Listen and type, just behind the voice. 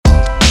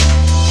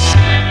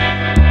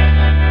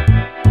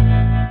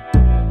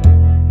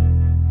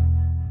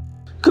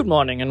Good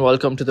morning and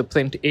welcome to the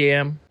Print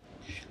AM,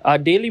 our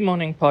daily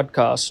morning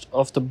podcast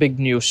of the big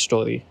news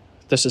story.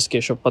 This is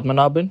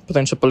Padmanabhan,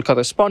 principal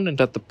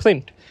correspondent at The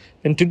Print,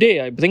 and today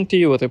I bring to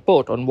you a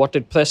report on what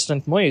did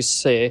President MUIZZU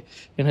say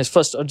in his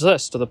first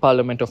address to the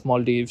Parliament of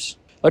Maldives.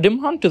 A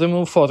demand to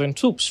remove foreign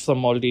troops from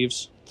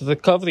Maldives, the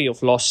recovery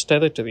of lost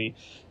territory,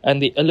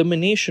 and the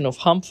elimination of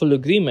harmful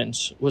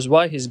agreements was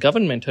why his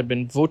government had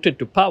been voted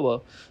to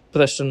power,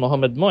 President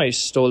Mohamed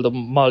MUIZZU told the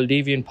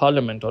Maldivian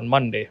parliament on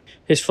Monday.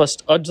 His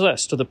first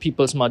address to the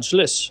People's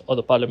Majlis, or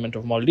the Parliament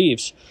of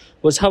Maldives,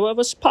 was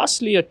however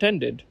sparsely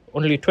attended,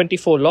 only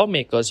 24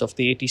 lawmakers of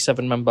the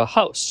 87-member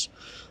House,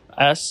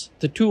 as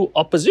the two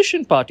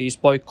opposition parties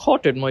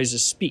boycotted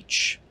MUIZZU's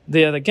speech.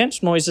 They are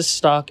against MUIZZU's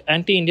stark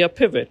anti-India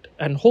pivot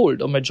and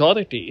hold a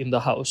majority in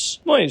the House.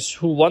 MUIZZU,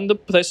 who won the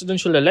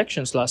presidential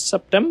elections last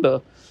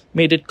September,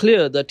 made it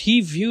clear that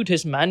he viewed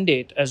his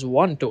mandate as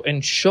one to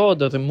ensure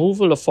the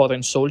removal of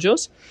foreign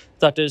soldiers,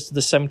 that is,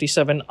 the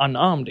 77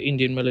 unarmed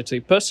Indian military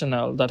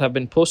personnel that have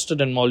been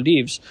posted in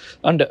Maldives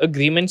under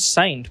agreements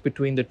signed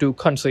between the two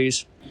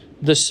countries.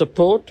 The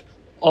support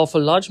of a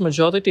large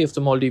majority of the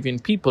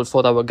Maldivian people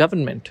for our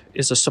government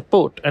is a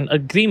support and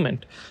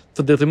agreement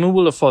for the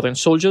removal of foreign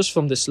soldiers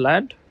from this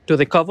land, to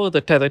recover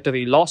the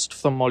territory lost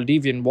from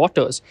Maldivian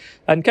waters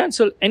and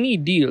cancel any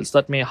deals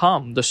that may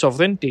harm the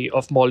sovereignty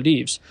of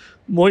Maldives,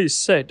 MUIZZU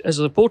said, as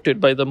reported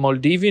by the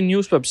Maldivian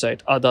news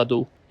website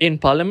Adadu. In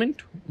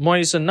Parliament,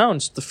 MUIZZU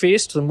announced the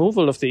phased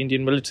removal of the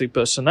Indian military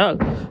personnel,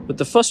 with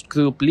the first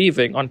group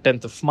leaving on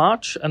 10th of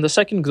March and the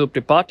second group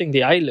departing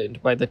the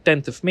island by the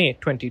 10th of May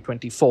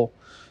 2024.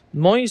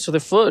 MUIZZU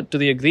referred to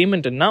the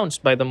agreement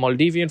announced by the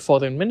Maldivian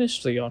Foreign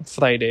Ministry on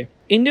Friday.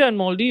 India and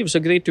Maldives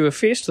agreed to a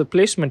phased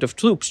replacement of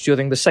troops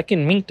during the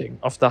second meeting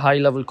of the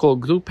high-level core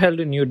group held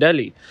in New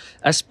Delhi,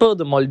 as per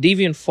the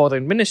Maldivian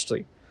Foreign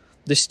Ministry.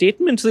 The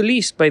statement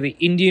released by the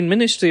Indian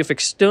Ministry of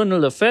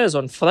External Affairs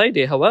on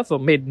Friday, however,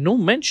 made no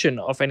mention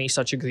of any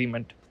such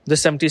agreement. The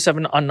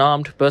 77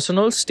 unarmed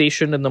personnel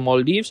stationed in the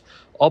Maldives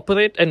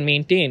operate and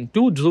maintain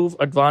two Dhruv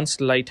advanced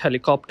light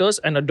helicopters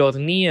and a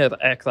Dornier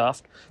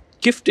aircraft,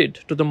 gifted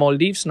to the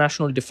Maldives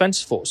National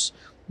Defense Force,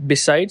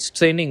 besides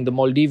training the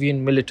Maldivian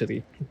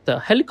military. The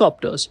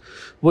helicopters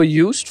were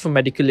used for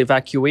medical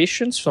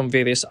evacuations from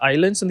various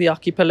islands in the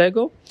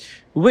archipelago,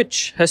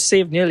 which has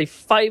saved nearly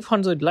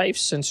 500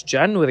 lives since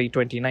January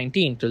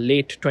 2019 to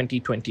late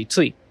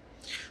 2023.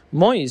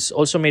 MUIZZU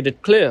also made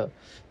it clear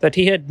that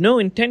he had no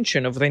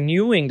intention of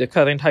renewing the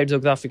current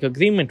hydrographic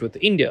agreement with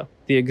India.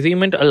 The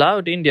agreement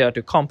allowed India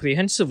to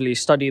comprehensively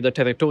study the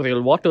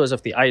territorial waters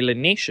of the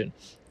island nation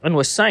and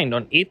was signed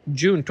on 8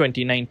 June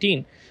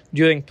 2019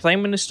 during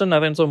Prime Minister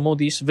Narendra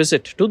Modi's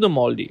visit to the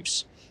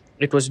Maldives.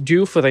 It was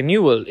due for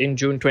renewal in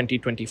June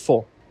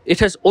 2024. It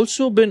has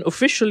also been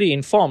officially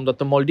informed that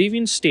the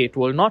Maldivian state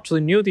will not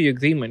renew the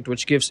agreement,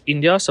 which gives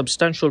India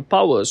substantial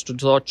powers to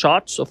draw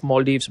charts of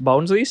Maldives'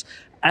 boundaries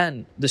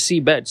and the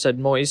seabed, said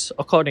MUIZZU,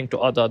 according to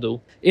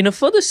Adadu. In a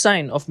further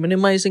sign of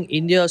minimizing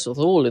India's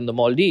role in the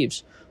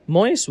Maldives,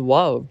 MUIZZU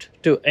vowed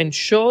to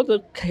ensure the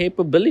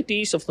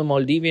capabilities of the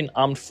Maldivian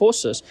armed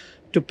forces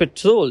to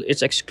patrol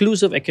its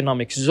exclusive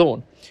economic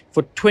zone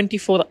for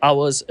 24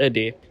 hours a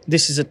day.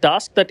 This is a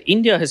task that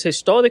India has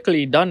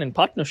historically done in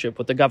partnership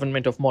with the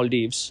government of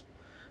Maldives.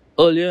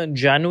 Earlier in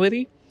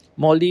January,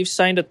 Maldives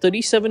signed a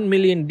 $37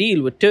 million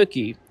deal with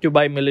Turkey to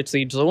buy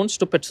military drones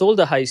to patrol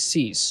the high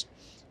seas.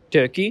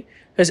 Turkey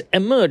has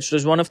emerged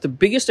as one of the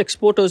biggest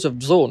exporters of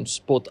drones,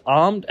 both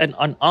armed and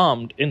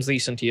unarmed, in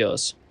recent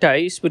years.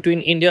 Ties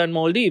between India and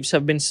Maldives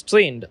have been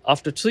strained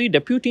after three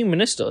deputy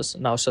ministers,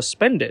 now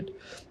suspended,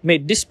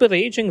 made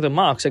disparaging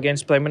remarks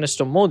against Prime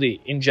Minister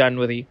Modi in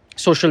January.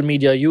 Social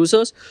media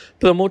users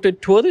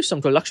promoted tourism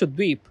to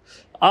Lakshadweep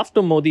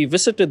after Modi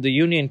visited the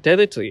Union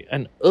territory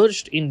and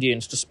urged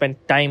Indians to spend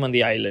time on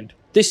the island.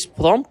 This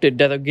prompted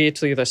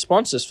derogatory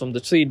responses from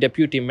the three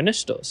deputy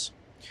ministers.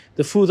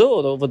 The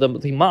furor over the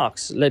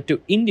remarks led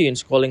to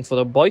Indians calling for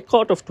a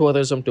boycott of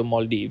tourism to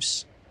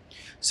Maldives.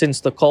 Since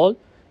the call,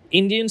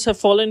 Indians have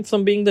fallen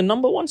from being the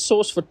number one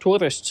source for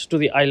tourists to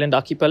the island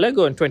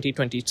archipelago in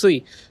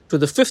 2023 to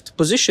the fifth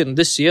position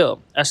this year,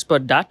 as per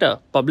data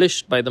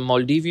published by the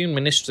Maldivian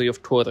Ministry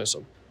of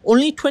Tourism.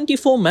 Only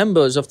 24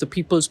 members of the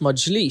People's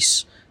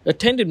Majlis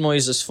attended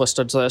MUIZZU's first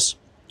address.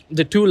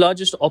 The two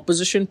largest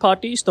opposition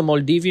parties, the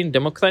Maldivian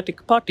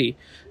Democratic Party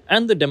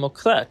and the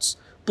Democrats,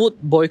 both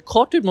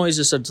boycotted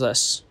MUIZZU's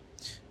address.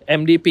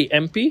 MDP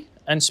MP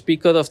and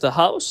Speaker of the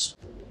House,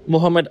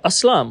 Muhammad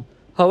Aslam,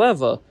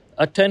 however,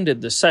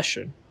 attended the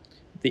session.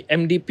 The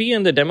MDP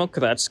and the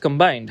Democrats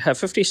combined have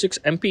 56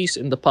 MPs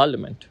in the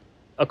parliament.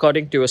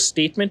 According to a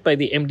statement by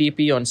the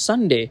MDP on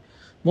Sunday,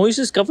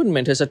 MUIZZU's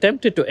government has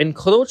attempted to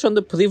encroach on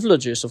the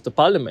privileges of the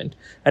parliament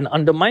and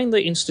undermine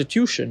the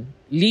institution,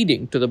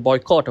 leading to the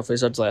boycott of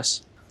his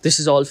address. This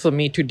is all for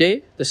me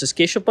today. This is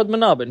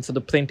Padmanabhan for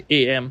the Print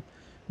AM.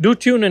 Do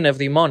tune in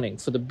every morning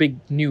for the big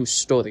news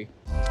story.